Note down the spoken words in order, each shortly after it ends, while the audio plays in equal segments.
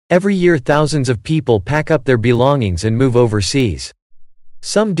Every year thousands of people pack up their belongings and move overseas.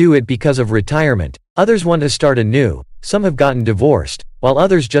 Some do it because of retirement, others want to start anew, some have gotten divorced, while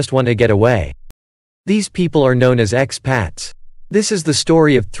others just want to get away. These people are known as expats. This is the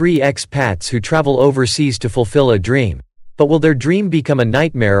story of 3 expats who travel overseas to fulfill a dream. But will their dream become a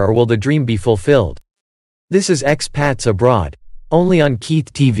nightmare or will the dream be fulfilled? This is Expats Abroad, only on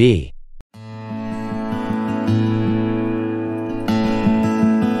Keith TV.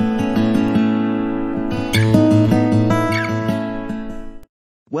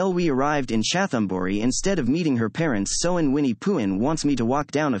 Well, we arrived in Chathumburi. Instead of meeting her parents, Sowanawinniepoohan wants me to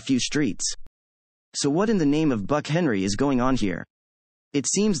walk down a few streets. So what in the name of Buck Henry is going on here? It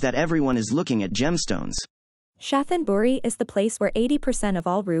seems that everyone is looking at gemstones. Chathumburi is the place where 80% of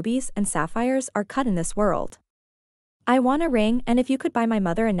all rubies and sapphires are cut in this world. I want a ring, and if you could buy my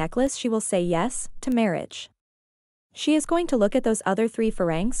mother a necklace, she will say yes to marriage. She is going to look at those other 3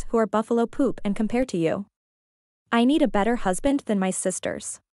 Farangs who are buffalo poop and compare to you. I need a better husband than my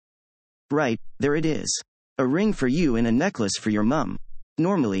sisters. Right, there it is. A ring for you and a necklace for your mum.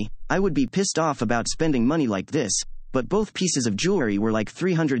 Normally, I would be pissed off about spending money like this, but both pieces of jewelry were like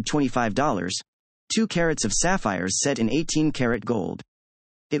 $325. 2 carats of sapphires set in 18-karat gold.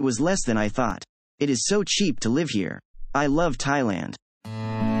 It was less than I thought. It is so cheap to live here. I love Thailand.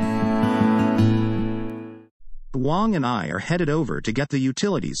 Wong and I are headed over to get the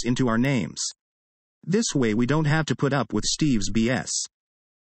utilities into our names. This way we don't have to put up with Steve's BS.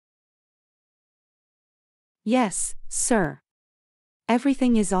 Yes, sir.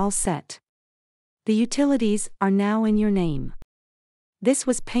 Everything is all set. The utilities are now in your name. This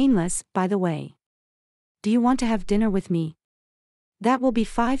was painless, by the way. Do you want to have dinner with me? That will be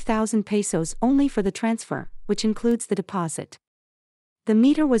 5,000 pesos only for the transfer, which includes the deposit. The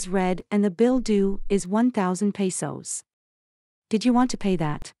meter was read and the bill due is 1,000 pesos. Did you want to pay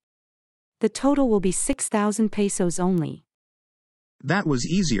that? The total will be 6,000 pesos only. That was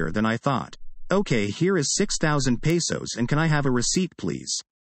easier than I thought. Okay, here is 6,000 pesos and can I have a receipt please?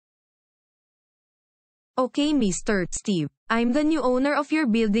 Okay, Mr. Steve. I'm the new owner of your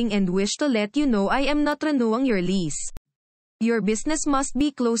building and wish to let you know I am not renewing your lease. Your business must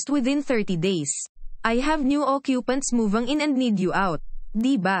be closed within 30 days. I have new occupants moving in and need you out.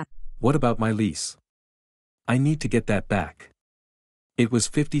 Diba? What about my lease? I need to get that back. It was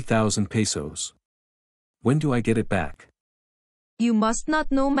 50,000 pesos. When do I get it back? You must not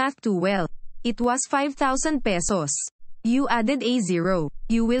know math too well. It was 5,000 pesos. You added a 0.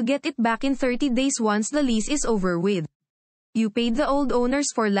 You will get it back in 30 days once the lease is over with. You paid the old owners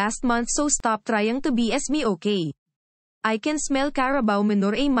for last month, so stop trying to BS me, okay? I can smell Carabao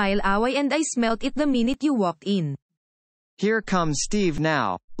Menor a mile away and I smelt it the minute you walked in. Here comes Steve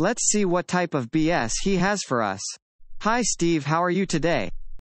now. Let's see what type of BS he has for us. Hi Steve, how are you today?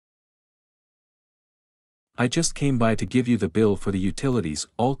 I just came by to give you the bill for the utilities,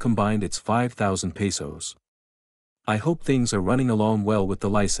 all combined it's 5,000 pesos. I hope things are running along well with the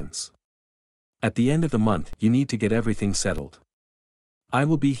license. At the end of the month, you need to get everything settled. I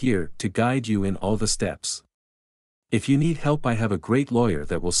will be here to guide you in all the steps. If you need help, I have a great lawyer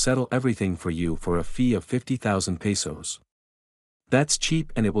that will settle everything for you for a fee of 50,000 pesos. That's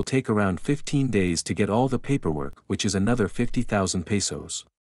cheap and it will take around 15 days to get all the paperwork, which is another 50,000 pesos.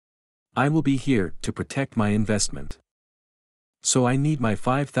 I will be here to protect my investment. So I need my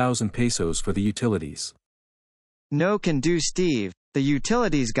 5,000 pesos for the utilities. No can do, Steve. The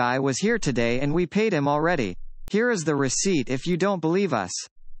utilities guy was here today and we paid him already. Here is the receipt if you don't believe us.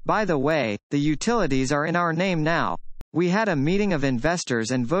 By the way, the utilities are in our name now. We had a meeting of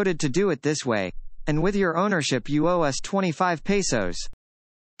investors and voted to do it this way. And with your ownership you owe us 25 pesos.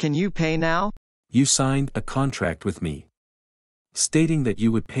 Can you pay now? You signed a contract with me, stating that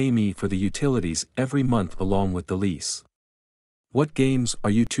you would pay me for the utilities every month along with the lease. What games are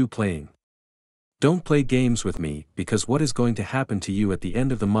you two playing? Don't play games with me, because what is going to happen to you at the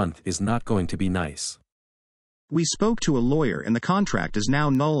end of the month is not going to be nice. We spoke to a lawyer and the contract is now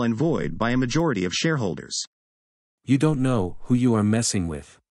null and void by a majority of shareholders. You don't know who you are messing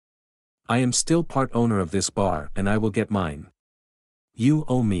with. I am still part owner of this bar and I will get mine. You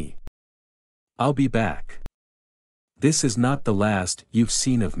owe me. I'll be back. This is not the last you've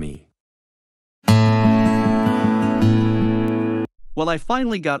seen of me. Well, I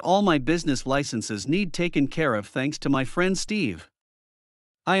finally got all my business licenses need taken care of thanks to my friend Steve.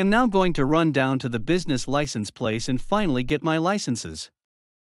 I am now going to run down to the business license place and finally get my licenses.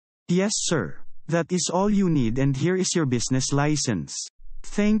 Yes, sir. That is all you need and here is your business license.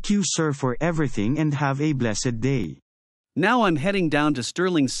 Thank you, sir, for everything and have a blessed day. Now I'm heading down to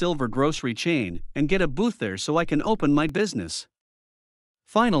Sterling Silver grocery chain and get a booth there so I can open my business.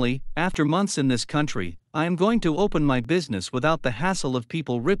 Finally, after months in this country, I am going to open my business without the hassle of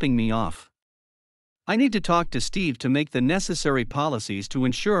people ripping me off. I need to talk to Steve to make the necessary policies to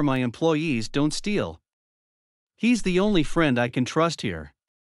ensure my employees don't steal. He's the only friend I can trust here.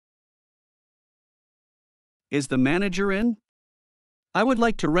 Is the manager in? I would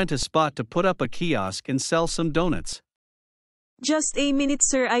like to rent a spot to put up a kiosk and sell some donuts. Just a minute,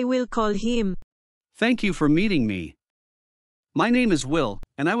 sir, I will call him. Thank you for meeting me. My name is Will,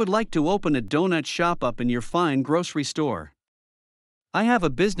 and I would like to open a donut shop up in your fine grocery store. I have a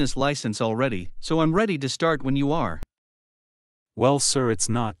business license already, so I'm ready to start when you are. Well, sir, it's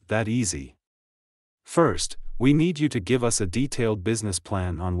not that easy. First, we need you to give us a detailed business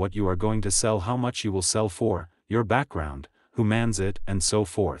plan on what you are going to sell, how much you will sell for, your background, who mans it, and so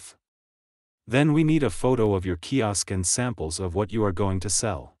forth. Then we need a photo of your kiosk and samples of what you are going to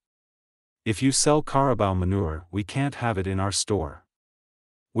sell. If you sell carabao manure, we can't have it in our store.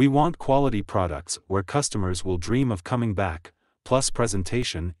 We want quality products where customers will dream of coming back, plus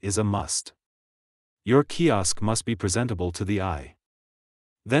presentation is a must. Your kiosk must be presentable to the eye.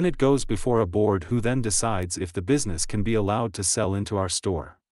 Then it goes before a board who then decides if the business can be allowed to sell into our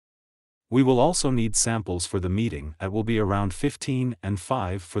store. We will also need samples for the meeting. It will be around 15 and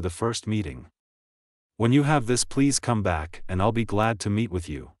 5 for the first meeting. When you have this, please come back and I'll be glad to meet with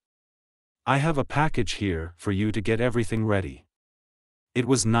you. I have a package here for you to get everything ready. It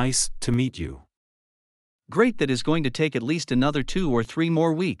was nice to meet you. Great, that is going to take at least another 2 or 3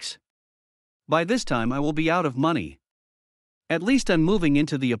 more weeks. By this time I will be out of money. At least I'm moving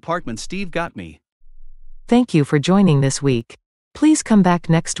into the apartment Steve got me. Thank you for joining this week. Please come back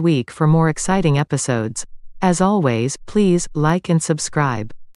next week for more exciting episodes. As always, please like and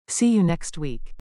subscribe. See you next week.